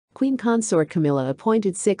Queen Consort Camilla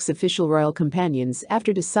appointed 6 official royal companions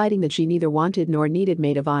after deciding that she neither wanted nor needed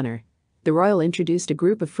maid of honor. The royal introduced a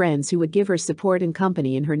group of friends who would give her support and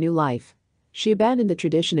company in her new life. She abandoned the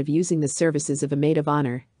tradition of using the services of a maid of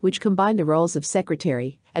honor, which combined the roles of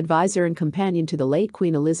secretary, advisor and companion to the late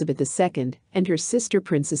Queen Elizabeth II and her sister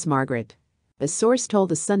Princess Margaret. A source told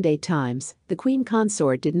the Sunday Times, the Queen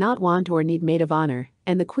Consort did not want or need maid of honor,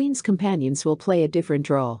 and the Queen's companions will play a different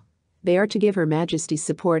role. They are to give Her Majesty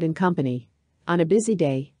support and company. On a busy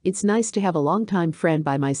day, it's nice to have a longtime friend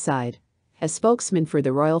by my side. A spokesman for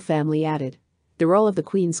the royal family added. The role of the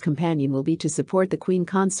Queen's companion will be to support the Queen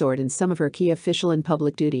Consort in some of her key official and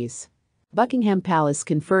public duties. Buckingham Palace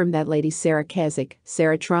confirmed that Lady Sarah Keswick,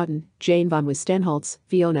 Sarah Troughton, Jane von Westenholz,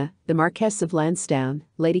 Fiona, the Marquess of Lansdowne,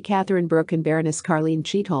 Lady Catherine Brooke and Baroness Caroline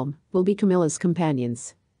Cheatholm will be Camilla's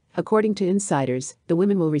companions. According to insiders, the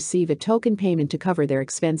women will receive a token payment to cover their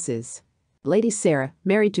expenses. Lady Sarah,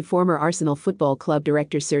 married to former Arsenal Football Club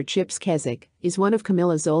director Sir Chips Keswick, is one of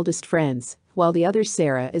Camilla's oldest friends, while the other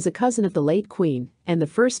Sarah is a cousin of the late Queen and the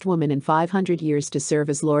first woman in 500 years to serve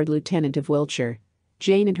as Lord Lieutenant of Wiltshire.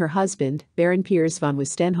 Jane and her husband, Baron Piers von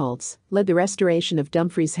Westenholz, led the restoration of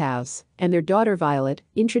Dumfries House, and their daughter Violet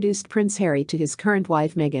introduced Prince Harry to his current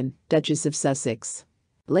wife Meghan, Duchess of Sussex.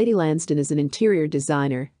 Lady Lansdowne is an interior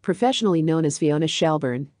designer, professionally known as Fiona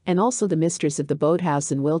Shelburne, and also the mistress of the boathouse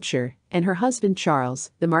in Wiltshire, and her husband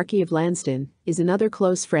Charles, the Marquis of Lansdowne, is another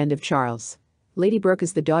close friend of Charles. Lady Brooke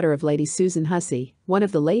is the daughter of Lady Susan Hussey, one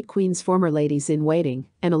of the late Queen's former ladies-in-waiting,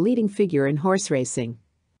 and a leading figure in horse racing.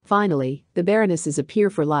 Finally, the Baroness is a peer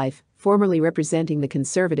for life, formerly representing the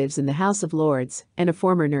Conservatives in the House of Lords, and a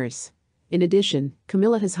former nurse. In addition,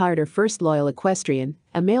 Camilla has hired her first loyal equestrian,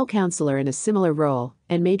 a male councillor in a similar role,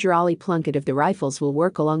 and Major Ollie Plunkett of the Rifles will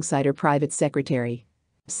work alongside her private secretary.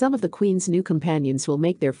 Some of the Queen's new companions will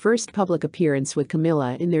make their first public appearance with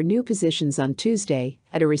Camilla in their new positions on Tuesday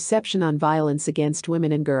at a reception on violence against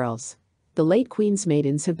women and girls. The late Queen's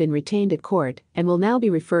maidens have been retained at court and will now be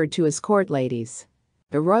referred to as court ladies.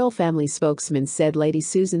 The royal family spokesman said Lady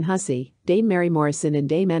Susan Hussey, Dame Mary Morrison and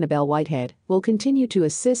Dame Annabel Whitehead will continue to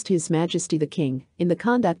assist His Majesty the King in the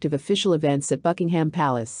conduct of official events at Buckingham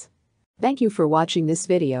Palace. Thank you for watching this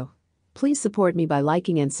video. Please support me by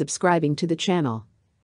liking and subscribing to the channel.